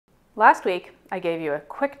Last week, I gave you a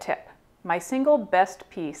quick tip, my single best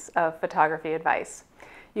piece of photography advice.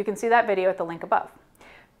 You can see that video at the link above.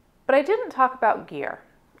 But I didn't talk about gear.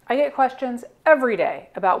 I get questions every day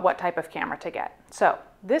about what type of camera to get. So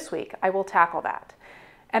this week, I will tackle that.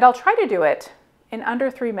 And I'll try to do it in under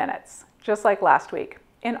 3 minutes, just like last week,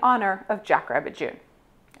 in honor of Jackrabbit June.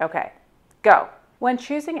 Okay, go. When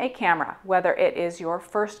choosing a camera, whether it is your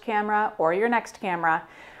first camera or your next camera,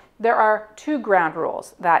 there are 2 ground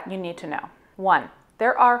rules that you need to know. 1,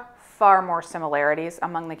 there are far more similarities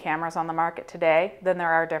among the cameras on the market today than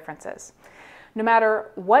there are differences. No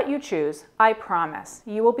matter what you choose, I promise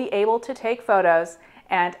you will be able to take photos,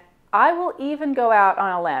 and I will even go out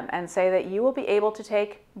on a limb and say that you will be able to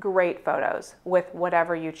take great photos with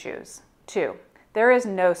whatever you choose. 2, there is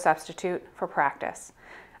no substitute for practice.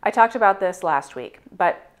 I talked about this last week,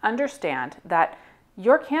 but understand that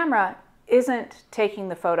your camera isn't taking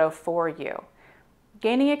the photo for you.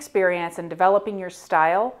 Gaining experience and developing your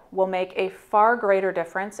style will make a far greater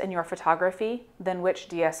difference in your photography than which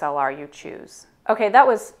DSLR you choose. Okay, that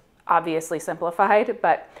was obviously simplified,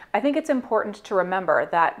 but I think it's important to remember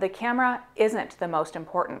that the camera isn't the most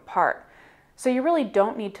important part, so you really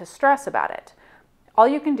don't need to stress about it. All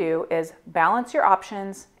you can do is balance your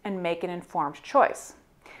options and make an informed choice.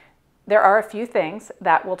 There are a few things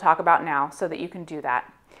that we'll talk about now so that you can do that.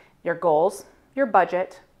 Your goals, your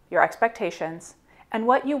budget, your expectations, and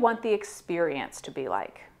what you want the experience to be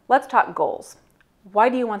like. Let's talk goals. Why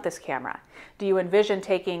do you want this camera? Do you envision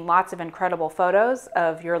taking lots of incredible photos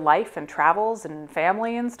of your life and travels and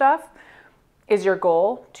family and stuff? Is your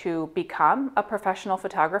goal to become a professional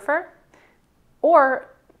photographer?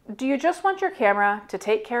 Or do you just want your camera to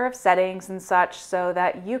take care of settings and such so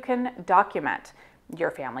that you can document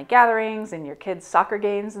your family gatherings and your kids' soccer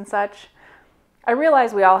games and such? I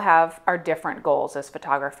realize we all have our different goals as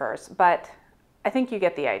photographers, but I think you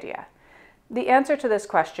get the idea. The answer to this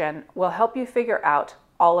question will help you figure out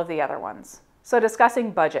all of the other ones. So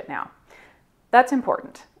discussing budget now. That's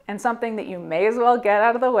important and something that you may as well get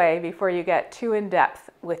out of the way before you get too in depth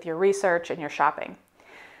with your research and your shopping.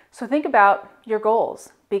 So think about your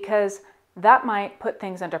goals, because that might put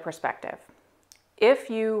things into perspective. If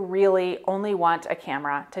you really only want a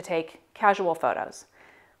camera to take casual photos,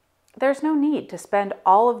 there's no need to spend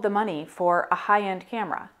all of the money for a high-end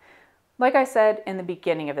camera. Like I said in the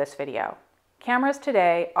beginning of this video, cameras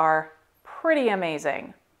today are pretty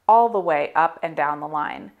amazing all the way up and down the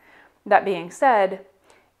line. That being said,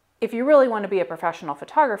 if you really want to be a professional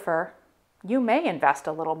photographer, you may invest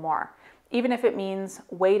a little more, even if it means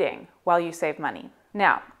waiting while you save money.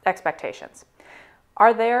 Now, expectations.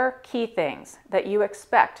 Are there key things that you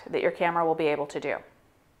expect that your camera will be able to do?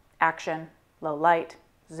 Action, low light,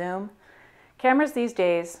 zoom. Cameras these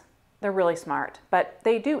days, they're really smart, but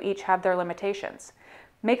they do each have their limitations.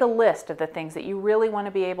 Make a list of the things that you really want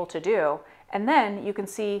to be able to do, and then you can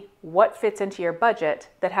see what fits into your budget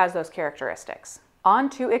that has those characteristics. On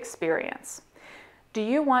to experience. Do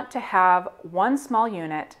you want to have one small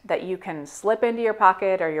unit that you can slip into your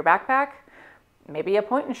pocket or your backpack? Maybe a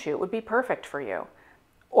point and shoot would be perfect for you.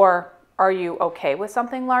 Or are you okay with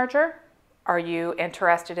something larger? Are you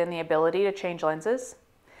interested in the ability to change lenses?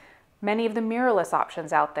 Many of the mirrorless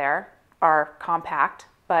options out there are compact,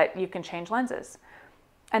 but you can change lenses.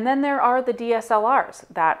 And then there are the DSLRs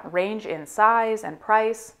that range in size and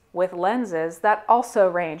price, with lenses that also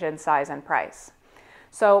range in size and price.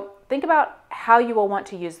 So think about how you will want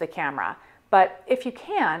to use the camera, but if you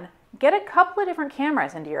can, get a couple of different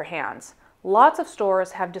cameras into your hands. Lots of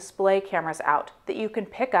stores have display cameras out that you can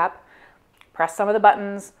pick up, press some of the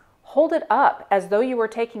buttons, hold it up as though you were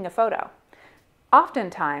taking a photo.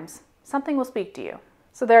 Oftentimes, something will speak to you.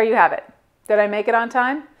 So there you have it. Did I make it on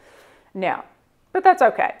time? No, but that's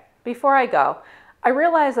okay. Before I go, I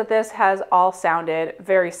realize that this has all sounded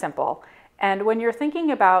very simple, and when you're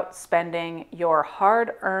thinking about spending your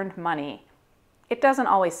hard-earned money, it doesn't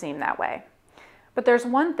always seem that way. But there's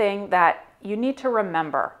one thing that you need to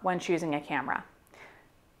remember when choosing a camera.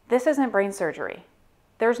 This isn't brain surgery.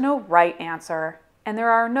 There's no right answer, and there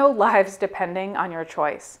are no lives depending on your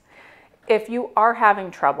choice. If you are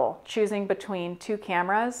having trouble choosing between 2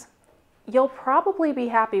 cameras, you'll probably be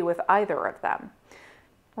happy with either of them.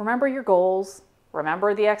 Remember your goals,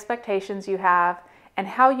 remember the expectations you have, and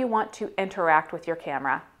how you want to interact with your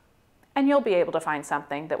camera, and you'll be able to find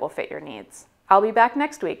something that will fit your needs. I'll be back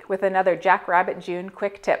next week with another Jackrabbit June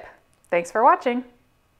Quick Tip. Thanks for watching.